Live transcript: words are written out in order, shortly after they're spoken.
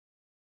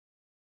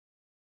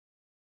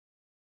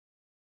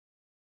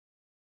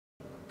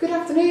Good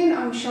afternoon,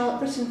 I'm Charlotte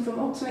Britton from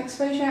Optimum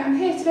Exposure, and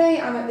here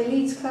today I'm at the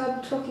Leeds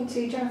Club talking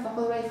to Jennifer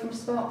Holloway from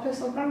Spark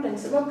Personal Branding,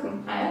 so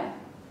welcome. Hiya.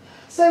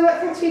 So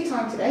thanks for your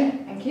time today.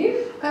 Thank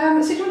you.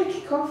 So do you want to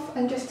kick off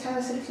and just tell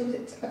us a little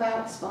bit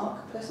about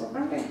Spark Personal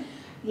Branding?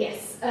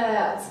 Yes,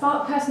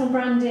 Spark Personal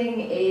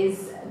Branding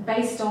is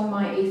based on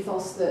my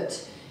ethos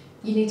that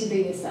you need to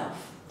be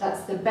yourself.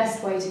 That's the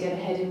best way to get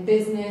ahead in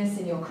business,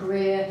 in your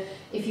career.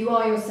 If you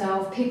are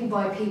yourself, people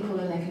buy people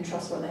and they can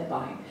trust what they're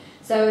buying.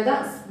 So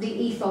that's the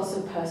ethos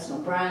of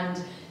personal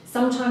brand.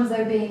 Sometimes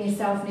though, being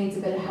yourself needs a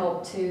bit of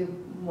help to,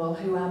 well,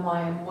 who am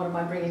I and what am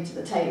I bringing to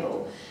the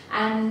table?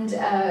 And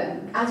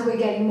as we're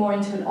getting more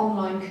into an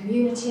online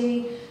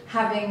community,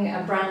 having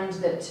a brand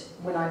that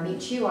when I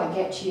meet you, I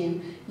get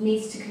you,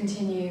 needs to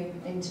continue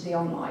into the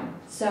online.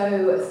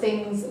 So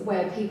things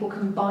where people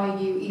can buy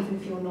you even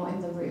if you're not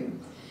in the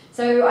room.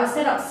 So I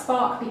set up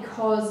Spark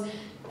because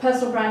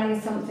personal branding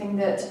is something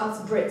that us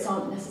Brits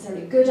aren't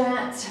necessarily good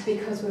at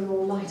because we're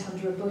all light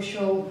under a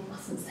bushel.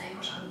 Mustn't say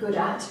what I'm good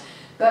at,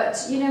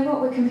 but you know what,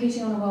 we're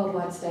competing on a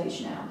worldwide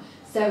stage now.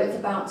 So it's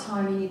about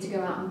time you need to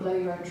go out and blow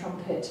your own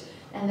trumpet,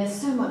 and there's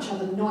so much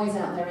other noise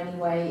out there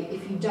anyway.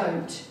 If you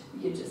don't,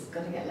 you're just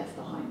going to get left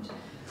behind.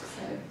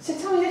 So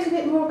tell me a little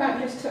bit more about,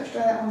 you just touched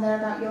on there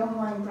about your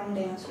online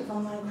branding and sort of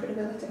online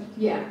credibility.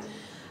 Yeah.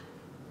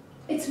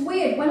 It's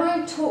weird, when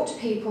I talk to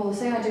people,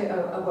 say I do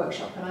a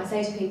workshop and I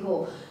say to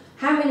people,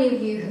 how many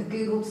of you have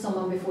Googled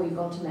someone before you've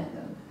gone to meet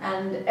them?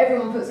 And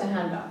everyone puts their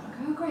hand up.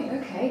 I go, oh great,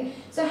 okay.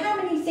 So how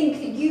many think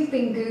that you've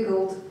been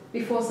Googled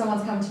before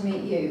someone's come to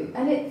meet you?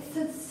 And it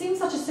seems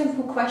such a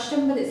simple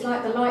question, but it's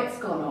like the light's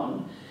gone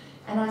on.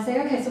 And I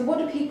say, okay, so what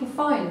do people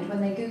find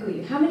when they Google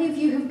you? How many of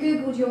you have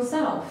Googled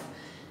yourself?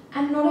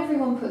 And not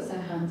everyone puts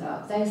their hand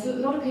up. There's a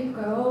lot of people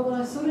go, oh,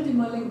 well, I sort of did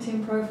my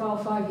LinkedIn profile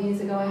 5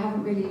 years ago, I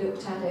haven't really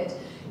looked at it.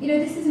 You know,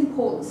 this is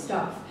important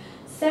stuff.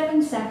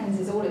 7 seconds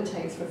is all it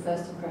takes for a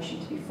first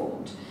impression to be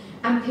formed.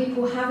 And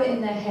people have it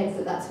in their heads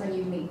that that's when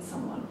you meet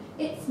someone.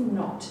 It's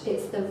not.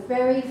 It's the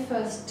very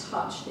first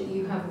touch that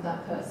you have with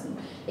that person.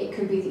 It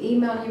could be the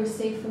email you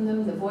receive from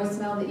them, the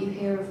voicemail that you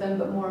hear of them,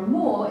 but more and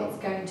more it's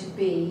going to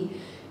be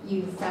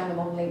you found them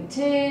on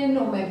LinkedIn,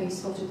 or maybe you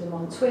spotted them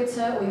on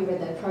Twitter, or you read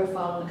their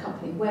profile on a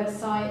company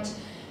website.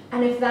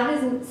 And if that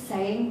isn't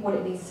saying what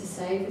it needs to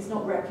say, if it's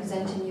not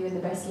representing you in the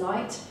best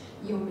light,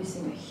 you're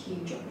missing a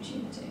huge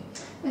opportunity.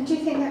 And do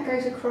you think that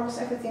goes across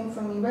everything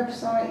from your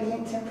website, your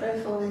LinkedIn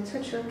profile, your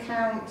Twitter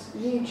account,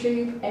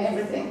 YouTube,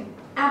 everything?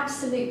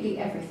 Absolutely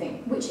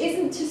everything, which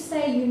isn't to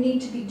say you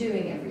need to be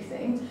doing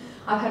everything.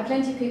 I've had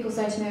plenty of people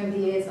say to me over the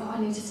years, oh, I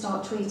need to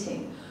start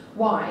tweeting.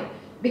 Why?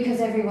 Because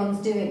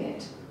everyone's doing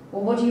it.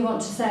 Well, what do you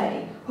want to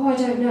say? Oh, I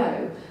don't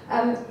know.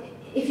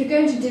 If you're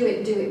going to do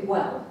it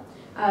well.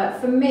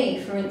 For me,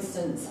 for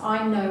instance,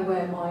 I know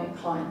where my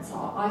clients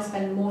are. I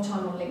spend more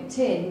time on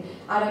LinkedIn.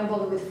 I don't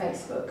bother with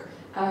Facebook.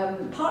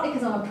 Partly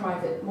because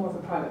I'm more of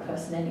a private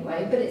person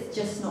anyway, but it's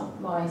just not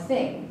my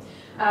thing.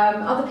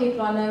 Other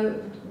people I know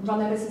run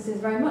their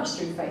businesses very much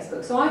through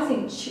Facebook. So I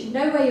think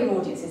know where your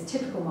audience is,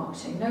 typical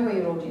marketing, know where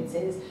your audience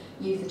is,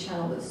 use the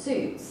channel that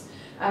suits.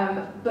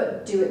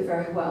 But do it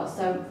very well.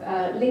 So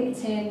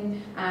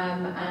LinkedIn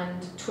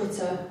and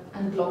Twitter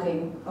and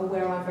blogging are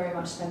where I very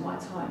much spend my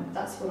time.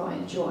 That's what I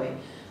enjoy.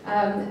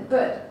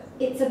 But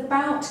it's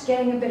about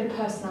getting a bit of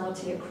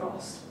personality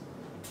across.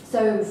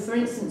 So for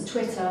instance,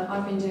 Twitter,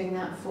 I've been doing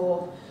that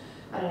for,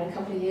 I don't know, a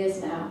couple of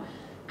years now.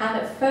 And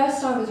at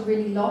first I was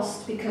really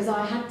lost because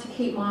I had to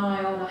keep my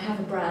eye on, I have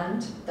a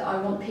brand that I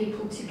want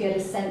people to get a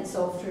sense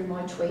of through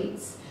my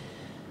tweets.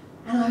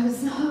 And I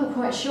was not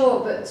quite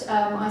sure, but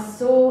I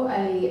saw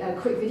a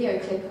quick video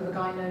clip of a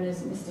guy known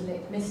as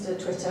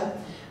Mr. Twitter,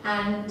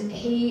 and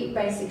he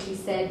basically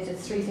said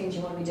there's 3 things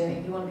you want to be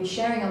doing. You want to be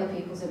sharing other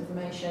people's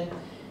information,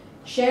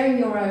 sharing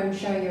your own,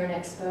 showing you're an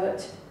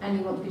expert, and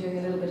you want to be doing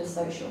a little bit of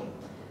social.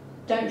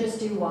 Don't just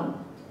do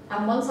one.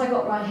 And once I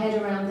got my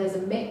head around there's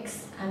a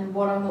mix and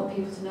what I want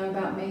people to know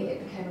about me,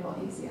 it became a lot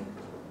easier.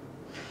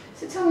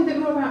 So tell me a bit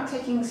more about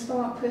taking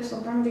Spark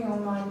Personal Branding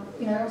online.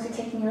 You know,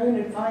 obviously taking your own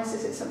advice.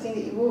 Is it something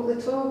that you walk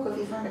the talk, or have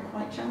you found it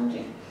quite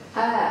challenging?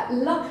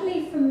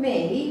 Luckily for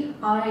me,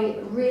 I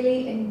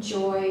really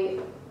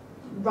enjoy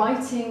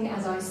writing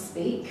as I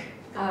speak.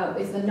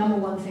 Is the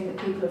 #1 thing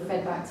that people have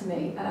fed back to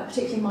me,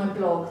 particularly my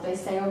blog. They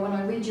say, oh, when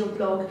I read your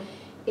blog,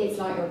 it's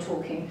like you're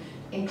talking.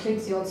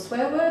 Includes the odd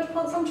swear word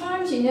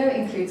sometimes, you know, it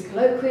includes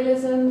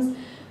colloquialisms.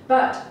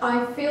 But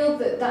I feel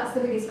that that's the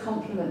biggest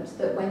compliment,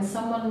 that when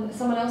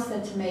someone else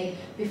said to me,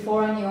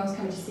 before I knew I was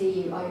coming to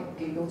see you, I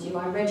Googled you,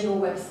 I read your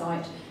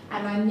website,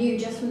 and I knew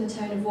just from the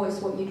tone of voice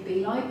what you'd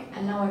be like,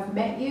 and now I've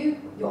met you,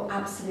 you're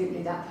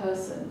absolutely that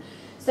person.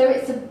 So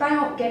it's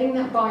about getting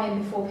that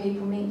buy-in before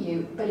people meet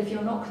you, but if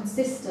you're not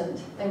consistent,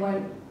 they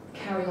won't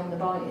carry on the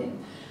buy-in.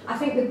 I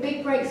think the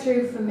big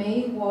breakthrough for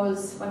me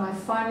was when I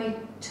finally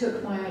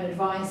took my own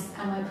advice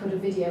and I put a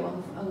video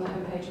on the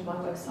homepage of my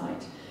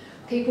website.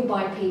 People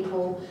by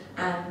people,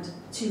 and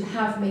to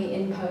have me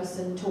in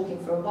person talking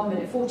for 1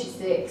 minute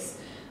 46,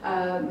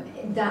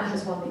 that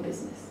has won me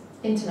business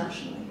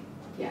internationally.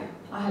 Yeah,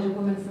 I had a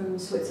woman from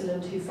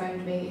Switzerland who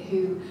phoned me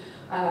who,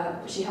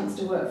 she happens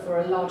to work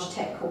for a large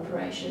tech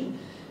corporation,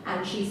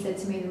 and she said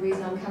to me, the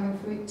reason I'm coming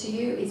through to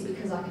you is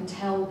because I can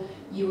tell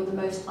you are the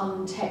most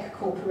un-tech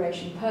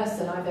corporation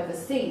person I've ever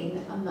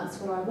seen, and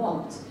that's what I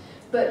want.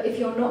 But if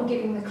you're not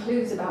giving the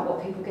clues about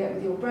what people get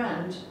with your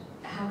brand,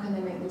 how can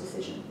they make the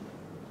decision?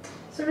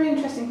 It's a really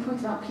interesting point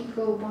about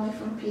people buy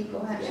from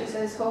people. It actually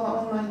says whole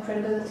online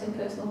credibility and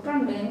personal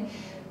branding,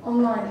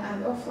 online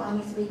and offline,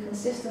 needs to be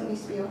consistent,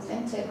 needs to be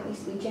authentic,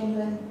 needs to be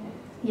genuine.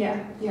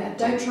 Yeah, yeah.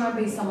 Don't try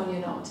and be someone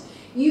you're not.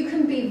 You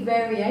can be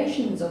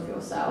variations of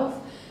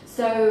yourself.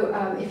 So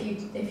if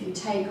you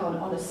take on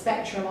a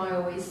spectrum, I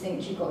always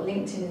think you've got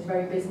LinkedIn is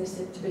very business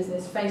to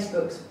business,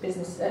 Facebook's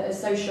business,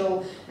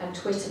 social, and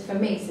Twitter for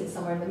me sits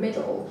somewhere in the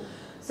middle.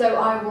 So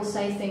I will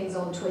say things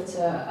on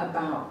Twitter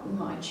about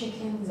my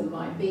chickens and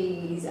my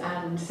bees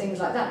and things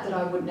like that that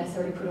I wouldn't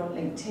necessarily put on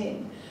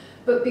LinkedIn.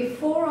 But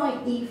before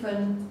I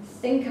even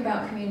think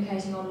about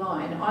communicating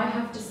online, I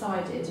have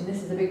decided, and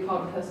this is a big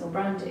part of personal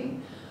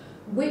branding,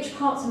 which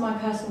parts of my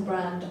personal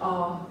brand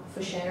are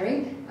for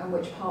sharing and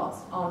which parts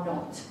are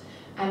not.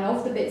 And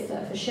of the bits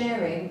that are for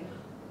sharing,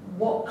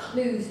 what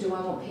clues do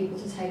I want people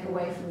to take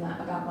away from that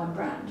about my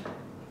brand?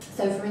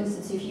 So for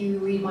instance, if you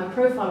read my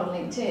profile on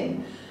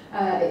LinkedIn,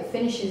 it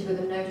finishes with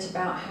a note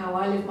about how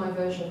I live my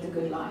version of the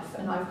good life,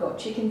 and I've got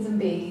chickens and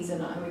bees,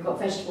 and we've got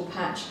vegetable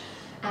patch,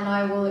 and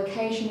I will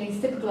occasionally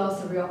sip a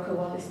glass of Rioja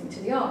while listening to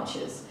the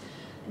Archers.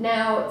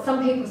 Now,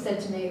 some people said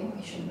to me, oh,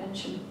 you shouldn't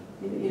mention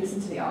that you listen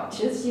to the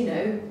Archers, you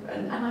know,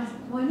 and I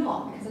thought, why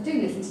not? Because I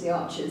do listen to the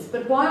Archers.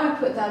 But why I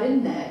put that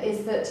in there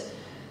is that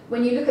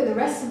when you look at the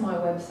rest of my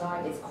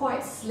website, it's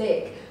quite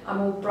slick.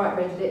 I'm all bright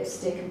red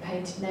lipstick and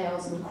painted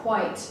nails and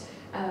quite,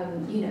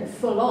 you know,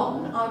 full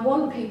on. I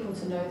want people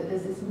to know that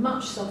there's this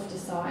much softer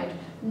side,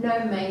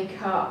 no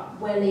makeup,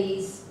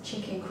 wellies,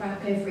 chicken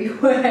crap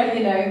everywhere,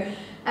 you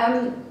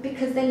know,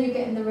 because then you're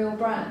getting the real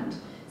brand.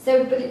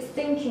 So, but it's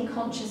thinking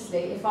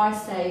consciously. If I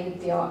say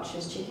the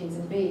Archers, chickens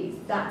and bees,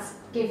 that's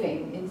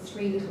giving in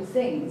 3 little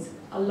things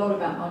a lot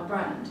about my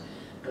brand.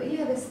 But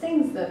yeah, there's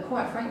things that,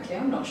 quite frankly,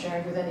 I'm not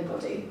sharing with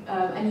anybody,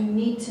 and you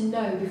need to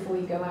know before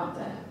you go out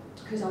there,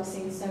 because I've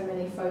seen so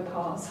many faux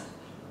pas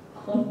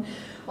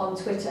on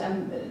Twitter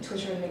and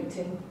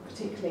LinkedIn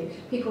particularly.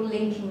 People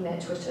linking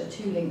their Twitter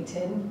to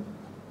LinkedIn,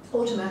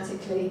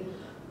 automatically,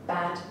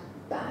 bad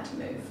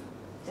move,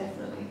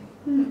 definitely.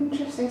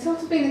 Interesting. So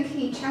what have been the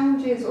key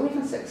challenges or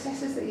even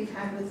successes that you've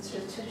had with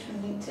sort of Twitter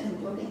and LinkedIn and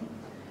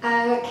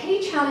blogging?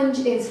 Key challenge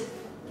is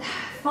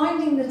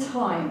finding the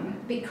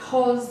time,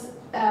 because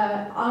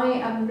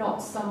I am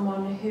not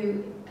someone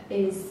who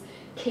is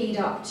keyed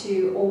up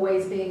to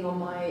always being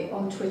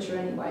on Twitter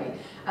anyway.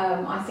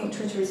 I think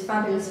Twitter is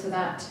fabulous for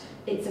that.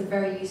 It's a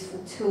very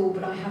useful tool,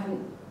 but I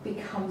haven't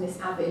become this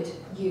avid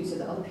user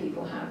that other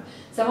people have.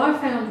 So I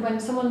found when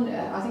someone,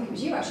 I think it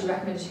was you actually,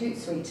 recommended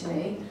Hootsuite to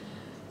me,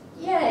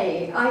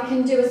 yay, I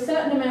can do a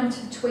certain amount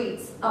of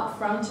tweets up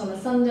front on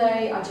a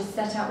Sunday. I just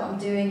set out what I'm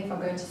doing. If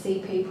I'm going to see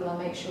people, I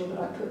make sure that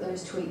I put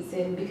those tweets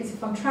in, because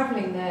if I'm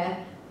travelling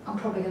there, I'm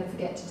probably going to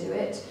forget to do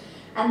it.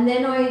 And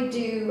then I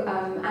do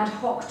ad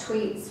hoc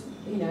tweets,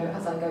 you know,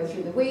 as I go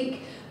through the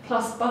week.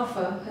 Plus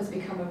Buffer has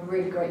become a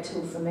really great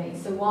tool for me.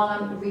 So while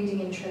I'm reading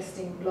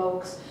interesting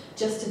blogs,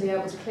 just to be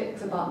able to click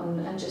the button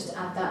and just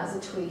add that as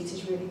a tweet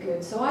is really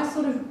good. So I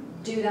sort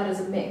of do that as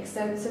a mix.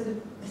 So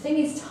the thing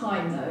is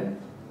time though.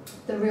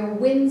 The real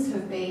wins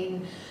have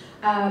been,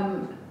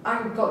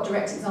 I've got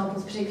direct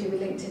examples, particularly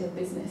with LinkedIn and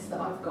business that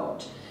I've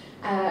got.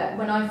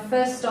 When I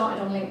first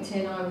started on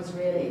LinkedIn, I was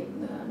really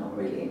not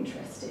really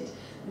interested.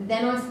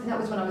 Then that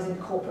was when I was in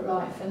corporate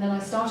life, and then I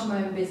started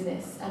my own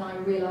business and I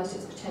realised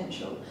its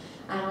potential.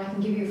 And I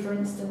can give you, for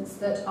instance,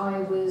 that I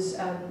was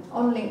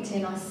on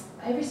LinkedIn.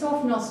 Every so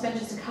often I'll spend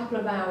just a couple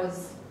of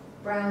hours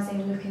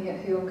browsing, looking at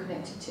who I'm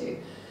connected to.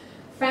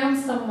 Found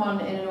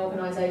someone in an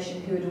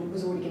organisation who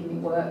was already giving me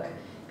work.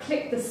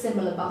 Clicked the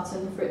similar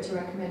button for it to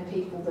recommend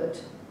people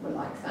that were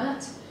like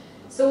that.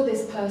 Saw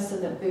this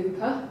person at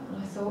Bupa, and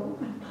I thought,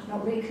 I've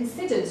not really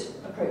considered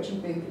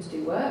approaching Bupa to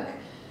do work.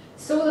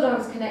 Saw that I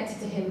was connected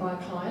to him by a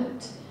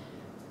client,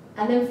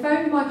 and then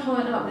phoned my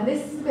client up. Now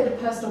this is a bit of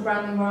personal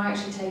branding where I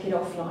actually take it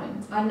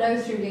offline. I know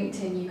through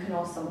LinkedIn you can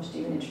ask someone to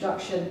do an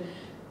introduction,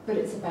 but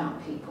it's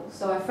about people.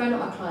 So I phoned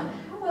up my client,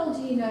 how well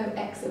do you know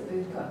X at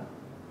Bupa?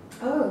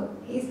 Oh,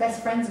 he's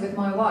best friends with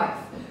my wife.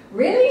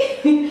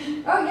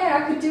 Really? Oh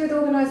yeah, I could do with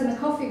organising a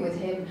coffee with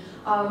him.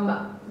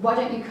 Why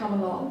don't you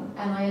come along?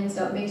 And I ended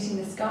up meeting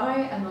this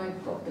guy and I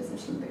got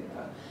business from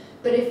Bupa.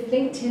 But if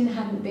LinkedIn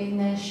hadn't been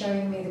there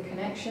showing me the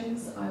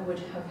connections, I would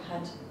have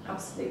had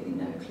absolutely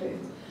no clue.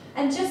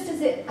 And just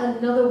as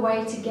another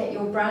way to get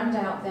your brand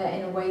out there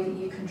in a way that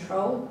you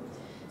control.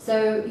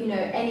 So, you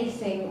know,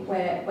 anything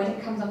where when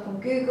it comes up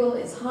on Google,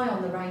 it's high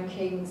on the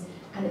rankings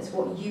and it's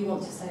what you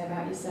want to say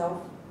about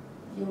yourself.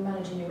 You're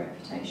managing your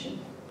reputation.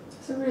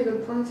 That's a really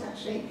good point,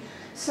 actually.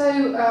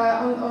 So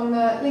on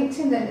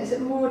LinkedIn then, is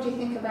it more, do you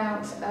think,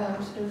 about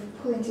sort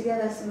of pulling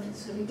together some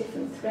sort of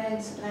different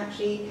threads and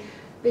actually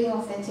being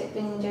authentic,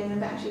 being genuine,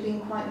 but actually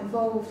being quite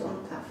involved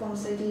on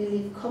platforms. So do you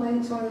leave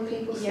comments on other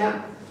people's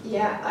stuff?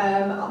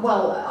 Yeah.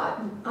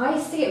 Well, I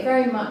see it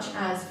very much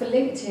as, for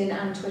LinkedIn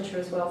and Twitter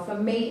as well, for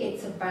me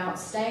it's about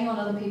staying on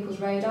other people's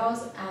radars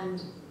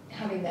and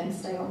having them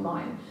stay on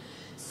mine.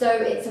 So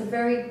it's a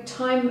very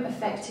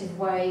time-effective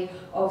way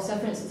of, so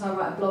for instance, I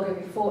write a blog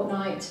every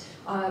fortnight.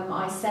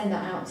 I send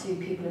that out to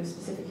people who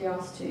specifically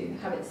asked to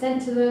have it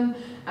sent to them,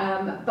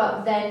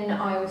 but then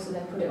I also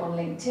then put it on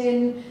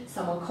LinkedIn.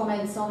 Someone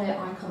comments on it,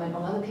 I comment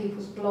on other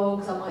people's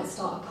blogs, I might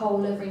start a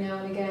poll every now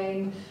and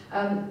again.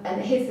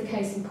 And here's the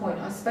case in point.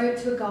 I spoke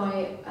to a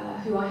guy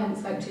who I hadn't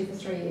spoken to for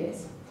 3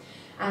 years,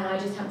 and I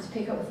just happened to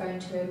pick up the phone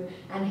to him,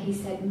 and he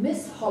said,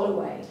 "Miss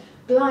Holloway,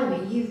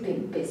 blimey, you've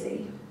been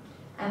busy."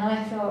 And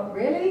I thought,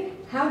 really?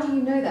 How do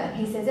you know that?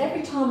 He says,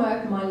 "Every time I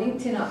open my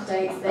LinkedIn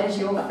updates, there's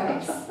your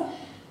face."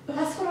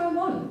 That's what I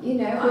want, you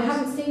know. I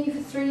haven't seen you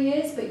for 3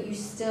 years, but you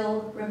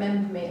still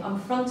remember me. I'm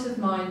front of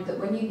mind that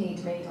when you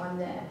need me, I'm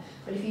there.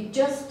 But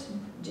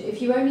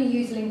if you only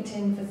use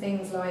LinkedIn for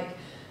things like,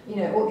 you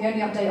know, or the only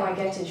update I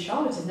get is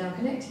Charlotte is now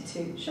connected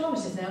to,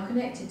 Charlotte is now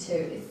connected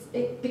to,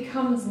 it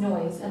becomes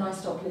noise and I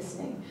stop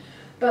listening.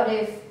 But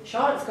if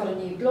Charlotte's got a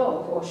new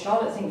blog, or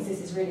Charlotte thinks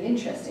this is really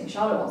interesting,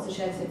 Charlotte wants to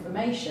share this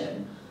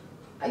information,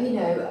 you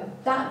know,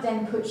 that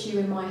then puts you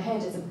in my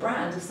head as a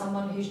brand of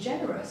someone who's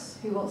generous,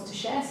 who wants to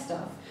share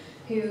stuff,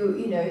 who,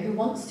 you know, who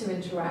wants to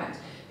interact,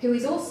 who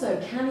is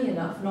also canny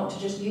enough not to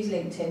just use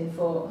LinkedIn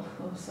for,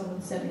 oh, someone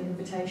sent me an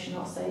invitation,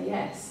 I'll say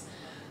yes.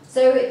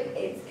 So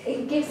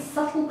it gives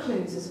subtle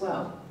clues as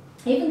well.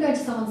 Even going to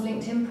someone's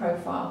LinkedIn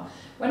profile,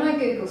 when I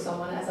Google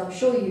someone, as I'm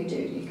sure you do,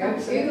 you go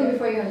to Google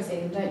before you go and see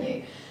them, don't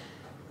you?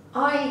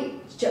 I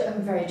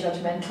am very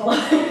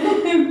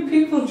judgmental.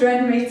 People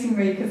dread meeting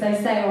me because they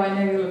say, "Oh, I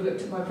know you'll have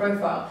looked at my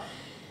profile."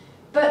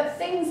 But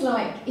things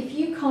like, if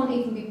you can't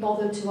even be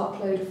bothered to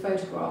upload a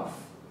photograph,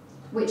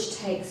 which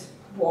takes,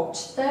 what,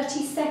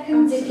 30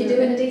 seconds if you're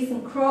doing a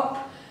decent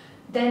crop,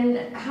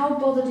 then how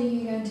bothered are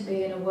you going to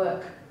be in a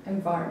work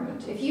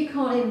environment? If you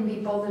can't even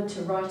be bothered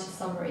to write a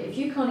summary, if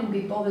you can't even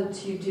be bothered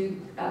to do,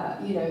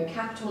 you know,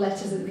 capital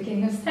letters at the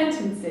beginning of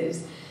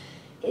sentences,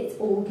 it's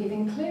all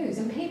giving clues.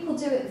 And people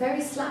do it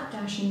very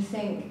slapdash and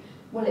think,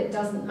 well, it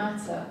doesn't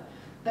matter.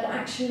 But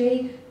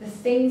actually, the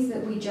things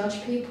that we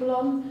judge people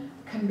on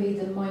can be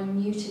the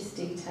minutest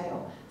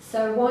detail.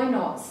 So why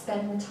not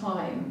spend the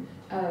time,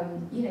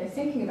 you know,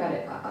 thinking about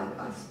it?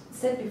 I've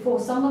said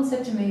before, someone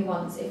said to me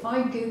once, if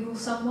I Google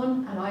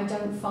someone and I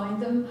don't find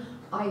them,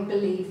 I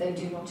believe they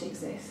do not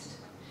exist.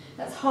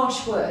 That's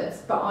harsh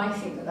words, but I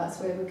think that that's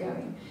where we're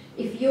going.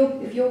 If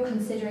you're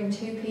considering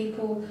two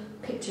people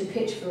to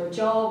pitch for a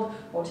job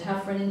or to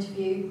have for an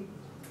interview,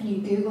 and you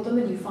Google them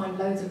and you find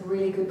loads of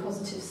really good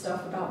positive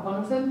stuff about one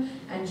of them,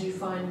 and you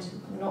find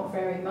not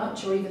very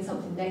much or even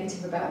something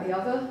negative about the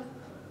other,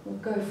 well,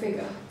 go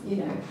figure, you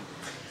know.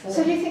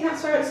 So do you think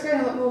that's where it's going?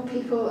 A lot more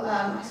people,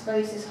 I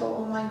suppose, this whole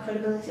online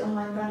credibility,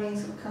 online branding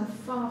has become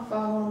far,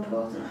 far more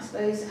important, I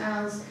suppose,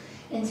 as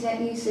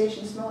internet usage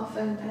and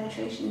smartphone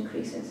penetration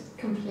increases?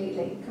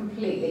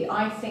 Completely.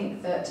 I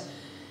think that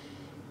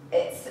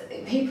it's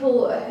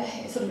people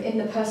sort of in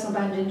the personal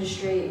brand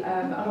industry,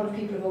 a lot of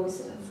people have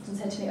always often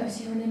said to me, "Oh,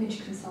 so you're an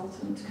image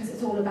consultant," because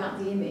it's all about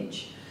the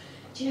image.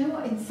 Do you know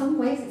what? In some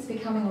ways it's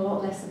becoming a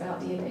lot less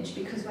about the image,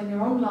 because when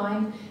you're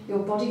online, your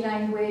body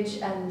language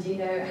and, you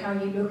know, how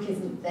you look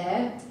isn't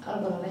there,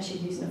 well, unless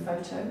you're using a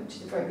photo, which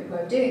is a very good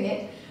way of doing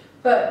it.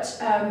 But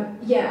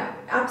yeah,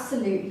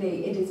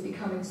 absolutely, it is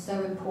becoming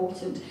so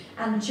important.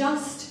 And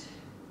just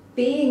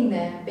being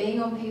there, being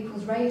on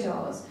people's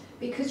radars,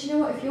 because you know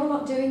what, if you're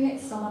not doing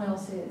it, someone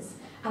else is.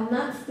 And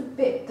that's the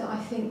bit that I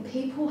think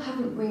people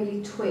haven't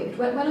really twigged.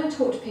 When I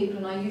talk to people,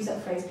 and I use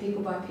that phrase,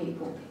 people by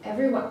people,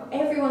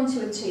 everyone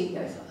to a T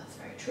goes, "Oh, that's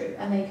very true."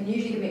 And they can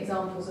usually give me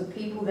examples of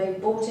people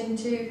they've bought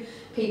into,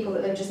 people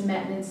that they've just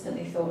met and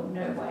instantly thought,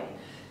 "No way."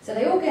 So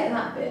they all get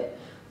that bit.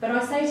 But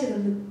I say to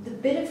them, the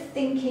bit of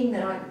thinking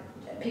that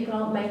people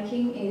aren't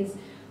making is,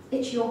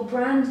 it's your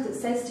brand that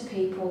says to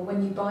people,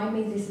 when you buy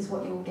me, this is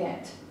what you'll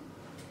get.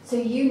 So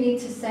you need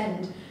to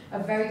send a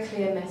very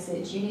clear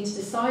message. You need to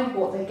decide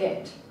what they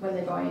get when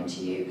they buy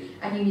into you,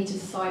 and you need to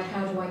decide,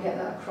 how do I get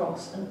that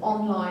across? And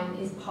online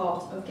is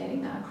part of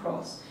getting that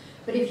across.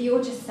 But if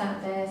you're just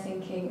sat there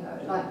thinking,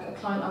 like a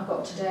client I've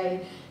got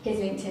today, his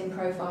LinkedIn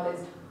profile is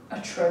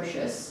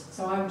atrocious,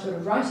 so I'm sort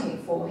of writing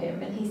it for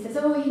him, and he says,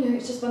 "Oh, you know,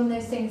 it's just one of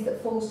those things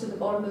that falls to the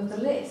bottom of the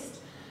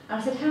list."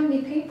 And I said, "How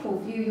many people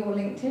view your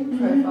LinkedIn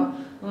profile?"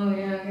 "Oh,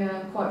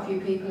 yeah, quite a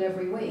few people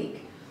every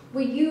week."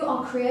 Well, you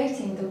are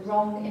creating the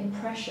wrong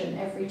impression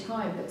every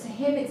time, but to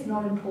him it's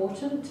not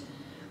important,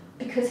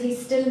 because he's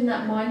still in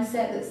that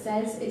mindset that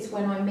says it's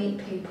when I meet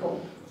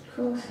people. Of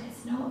course.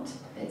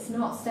 It's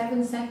not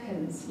 7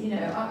 seconds. You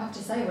know, I have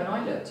to say, when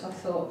I looked, I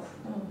thought,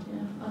 oh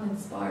yeah,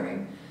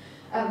 uninspiring.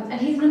 And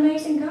he's an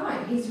amazing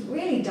guy. He's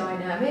really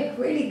dynamic,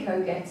 really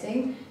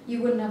go-getting.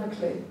 You wouldn't have a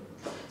clue.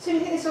 So do you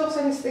think there's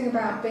also this thing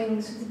about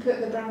being, sort of,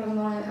 put the brand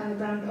online and the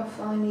brand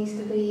offline needs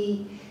to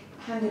be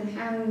hand in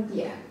hand?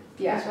 Yeah.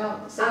 as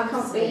well. So you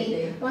can't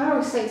be. Well, I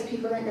always say to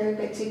people, don't go a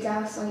bit too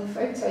dallas on your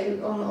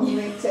photo on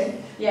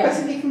LinkedIn. Yeah. Because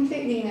if you're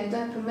completely,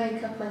 done for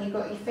makeup and you've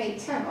got your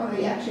fake tan on,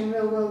 the actual in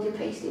real world you're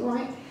pasty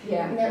white.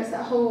 Yeah. It's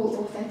that whole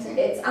authentic.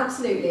 It's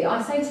absolutely.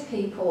 I say to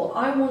people,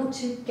 I want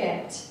to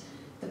get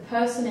the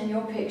person in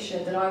your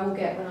picture that I will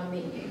get when I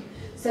meet you.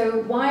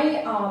 So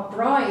why are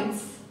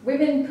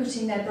women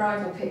putting their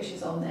bridal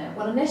pictures on there?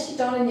 Well, unless you're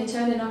darling, you're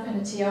turning up in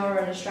a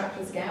tiara and a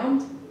strapless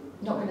gown,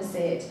 not going to see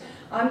it.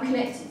 I'm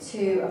connected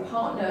to a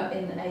partner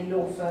in a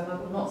law firm, I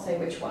will not say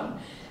which one,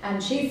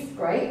 and she's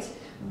great,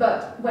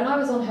 but when I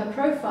was on her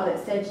profile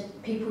it said,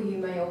 people you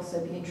may also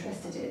be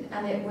interested in,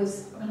 and it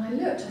was, when I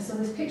looked, I saw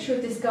this picture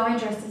of this guy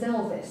dressed as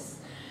Elvis,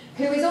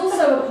 who is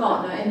also a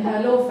partner in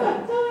her law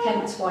firm,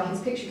 hence why his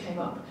picture came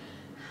up.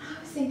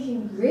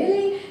 Thinking,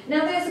 really?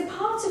 Now there's a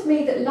part of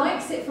me that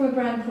likes it from a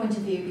brand point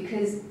of view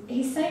because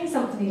he's saying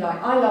something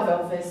like, I love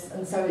Elvis,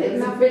 and so it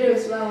was a bit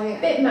as well,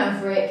 bit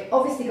maverick,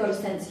 obviously got a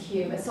sense of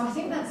humour, so I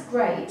think that's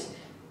great.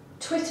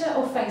 Twitter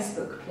or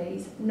Facebook,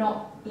 please,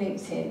 not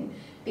LinkedIn,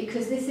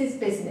 because this is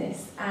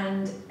business,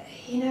 and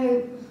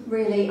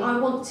really, I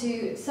want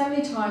to, so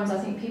many times I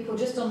think people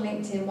just on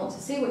LinkedIn want to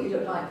see what you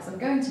look like because I'm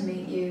going to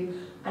meet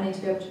you, I need to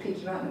be able to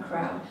pick you out in the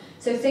crowd.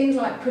 So things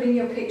like putting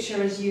your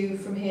picture as you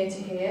from here to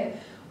here,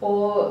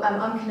 or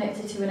I'm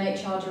connected to an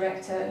HR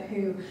director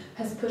who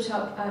has put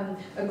up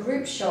a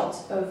group shot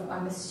of,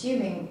 I'm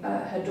assuming,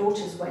 her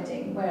daughter's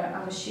wedding, where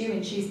I'm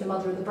assuming she's the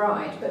mother of the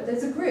bride, but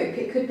there's a group,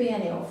 it could be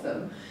any of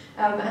them,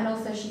 and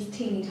also she's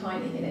teeny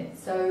tiny in it.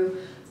 So,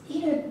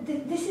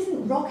 this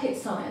isn't rocket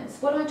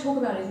science. What I talk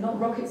about is not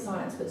rocket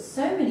science, but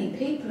so many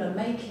people are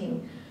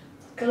making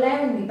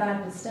glaringly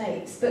bad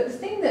mistakes. But the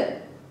thing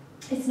that,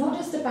 it's not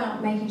just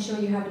about making sure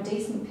you have a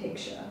decent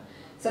picture,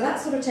 so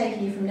that's sort of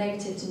taking you from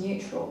negative to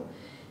neutral.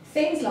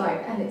 Things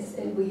like,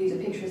 and we use a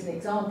picture as an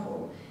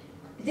example,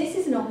 this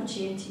is an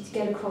opportunity to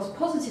get across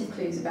positive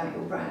clues about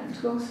your brand.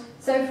 Of course.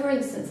 So for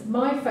instance,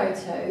 my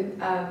photo,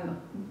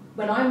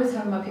 when I was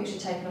having my picture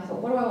taken, I thought,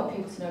 what do I want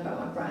people to know about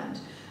my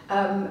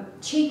brand?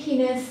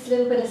 Cheekiness, a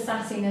little bit of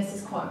sassiness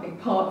is quite a big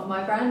part of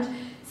my brand.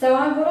 So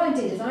what I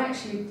did is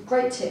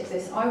great tip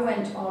this, I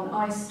went on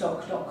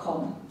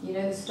iStock.com,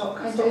 the stock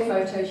photos,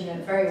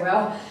 it very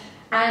well.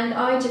 And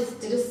I just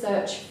did a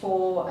search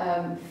for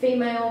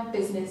female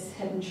business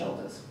head and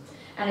shoulders.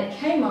 And it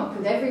came up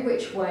with every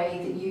which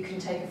way that you can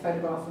take a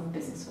photograph of a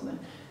businesswoman.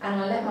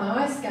 And I let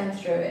my eyes scan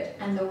through it,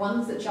 and the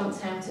ones that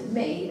jumped out at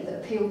me, that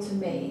appealed to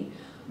me,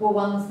 were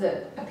ones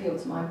that appealed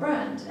to my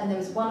brand. And there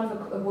was one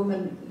of a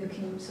woman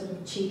looking sort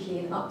of cheeky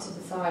and up to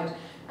the side,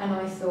 and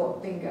I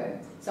thought, bingo.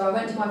 So I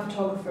went to my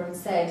photographer and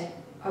said,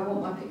 I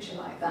want my picture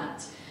like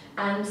that.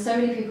 And so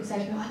many people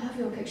say to me, I love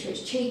your picture,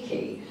 it's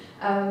cheeky.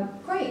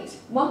 Great.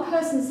 One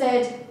person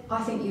said,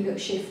 I think you look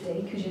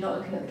shifty because you're not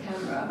looking at the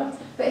camera.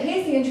 But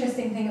here's the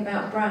interesting thing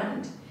about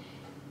brand.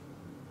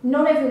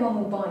 Not everyone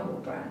will buy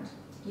your brand,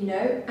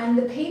 and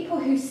the people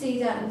who see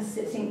that and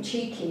think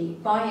cheeky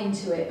buy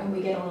into it, and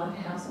we get on like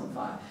a house on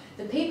fire.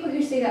 The people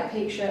who see that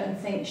picture and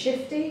think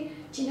shifty,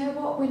 do you know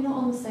what? We're not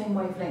on the same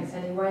wavelengths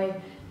anyway.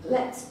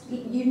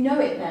 You know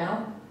it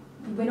now.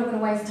 We're not going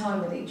to waste time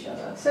with each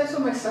other. So it's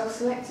almost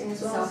self-selecting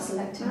as well.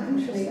 Self-selecting,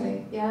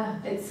 completely. Yeah,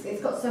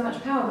 it's got so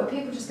much power, but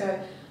people just go,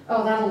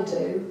 oh, that'll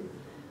do.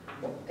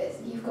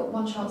 You've got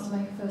one chance to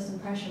make a first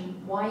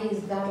impression. Why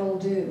is that'll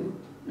do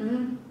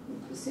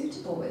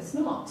suitable? It's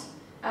not.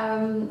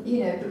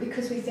 But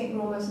because we think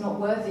we're almost not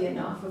worthy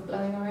enough of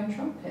blowing our own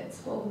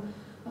trumpets. Well,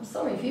 I'm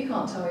sorry, if you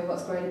can't tell me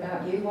what's great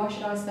about you, why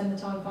should I spend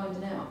the time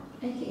finding out?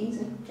 Make it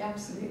easy. Yeah,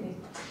 absolutely.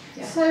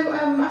 Yeah. So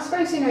I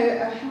suppose,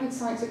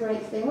 hindsight's a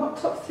great thing. What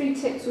top 3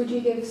 tips would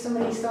you give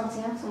somebody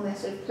starting out on their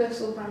sort of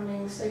personal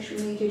branding, social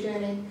media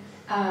journey?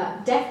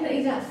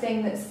 Definitely that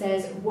thing that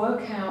says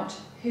work out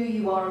who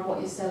you are and what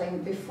you're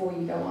selling before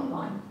you go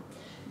online.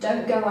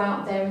 Don't go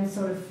out there and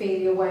sort of feel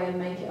your way and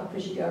make it up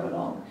as you go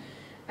along.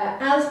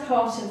 As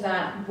part of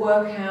that,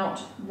 work out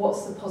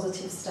what's the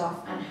positive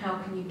stuff and how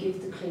can you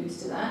give the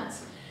clues to that.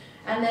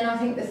 And then I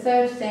think the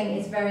third thing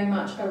is very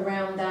much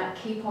around that,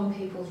 keep on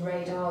people's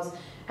radars.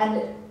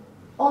 And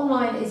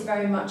online is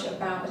very much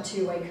about a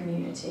two-way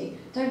community.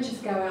 Don't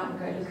just go out and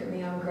go, look at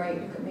me, I'm great,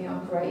 look at me,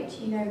 I'm great.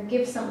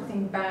 Give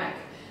something back,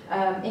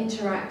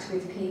 interact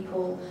with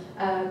people.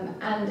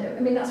 And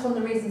that's one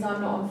of the reasons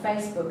I'm not on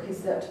Facebook,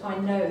 is that I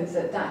know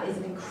that is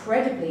an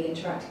incredibly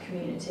interactive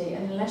community,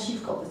 and unless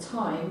you've got the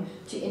time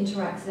to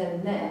interact then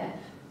and there,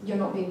 you're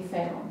not being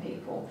fair on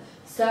people.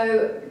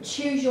 So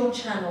choose your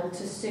channel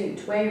to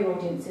suit where your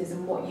audience is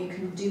and what you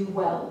can do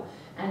well,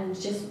 and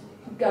just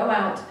go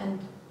out and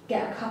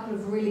get a couple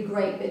of really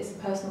great bits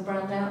of personal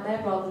brand out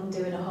there rather than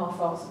doing a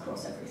half-arse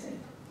across everything.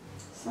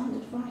 Sound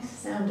advice.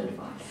 Sound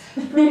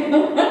advice. Brilliant.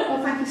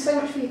 Well, thank you so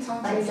much for your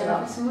time Thanks today. a lot.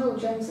 There's some real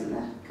gems in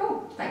there.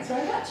 Cool. Thanks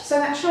very much. So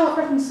that's Charlotte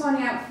Griffin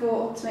signing out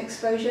for Optimum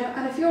Exposure.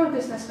 And if you're a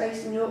business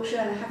based in Yorkshire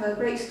and have a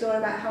great story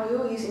about how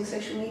you're using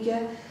social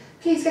media,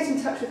 please get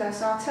in touch with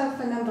us. Our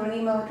telephone number and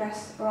email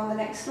address are on the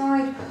next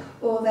slide,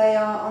 or they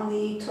are on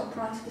the top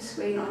right of the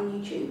screen on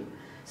YouTube.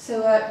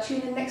 So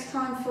tune in next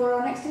time for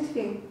our next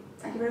interview.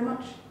 Thank you very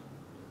much.